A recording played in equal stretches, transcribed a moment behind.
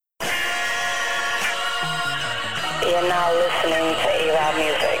You're now listening to A-Rod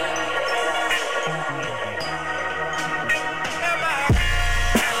Music.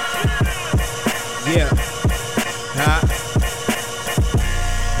 Yeah. Huh?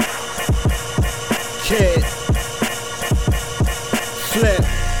 Kid. Flip.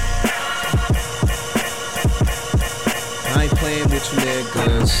 I ain't playing with you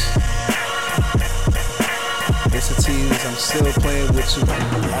niggas. It's the teams, I'm still playing with you.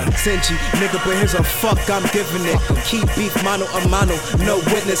 Stingy, nigga, but here's a fuck I'm giving it. Keep beef mano a mano, no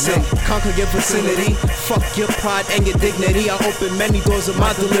witnessing. Conquer your vicinity, fuck your pride and your dignity. I open many doors of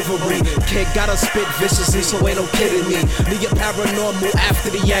my delivery. Kid gotta spit viciously, so ain't no kidding me. Leave your paranormal after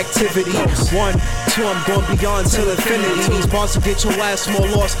the activity. 1, 2, I'm going beyond till infinity. These bars will get your ass more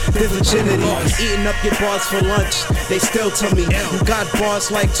lost than virginity. Eating up your bars for lunch, they still tell me you got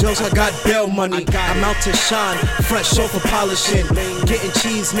bars like Joe's, I got bail money. I'm out to shine, fresh off of polishing. Getting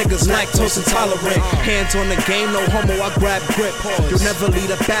cheese, niggas lactose intolerant. Hands on the game, no homo, I grab grip. You'll never leave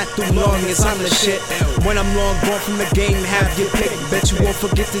a bathroom long as I'm the shit. When I'm long gone from the game, have your pick. Bet you won't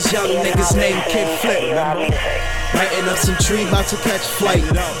forget this young nigga's name, Kid Flip. Lighting up some tree, about to catch flight.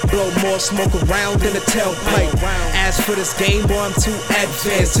 Blow more smoke around than a tailpipe. As for this game, boy, I'm too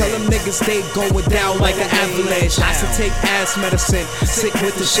advanced. Tell them niggas they going down like an avalanche. I should take ass medicine, sick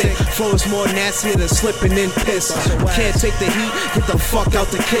with the shit. Flow is more nastier than slipping in piss. Can't take the heat, get the fuck out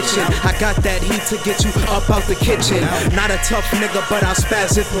the kitchen. I got that heat to get you up out the kitchen. Not a tough nigga, but I'll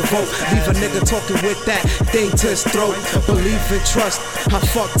spaz it provoke. Leave a nigga talking with that thing to his throat. Believe and trust, I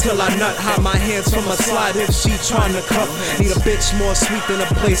fuck till I nut. Hide my hands from a slide if she trying to cuff. Need a bitch more sweet than a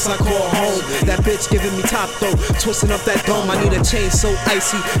place I call home. That bitch giving me top though, twisting up that dome. I need a chain so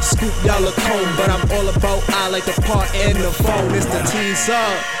icy, scoop y'all a comb. But I'm all about I like the part and the phone. It's the teaser.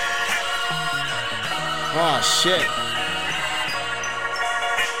 Oh shit.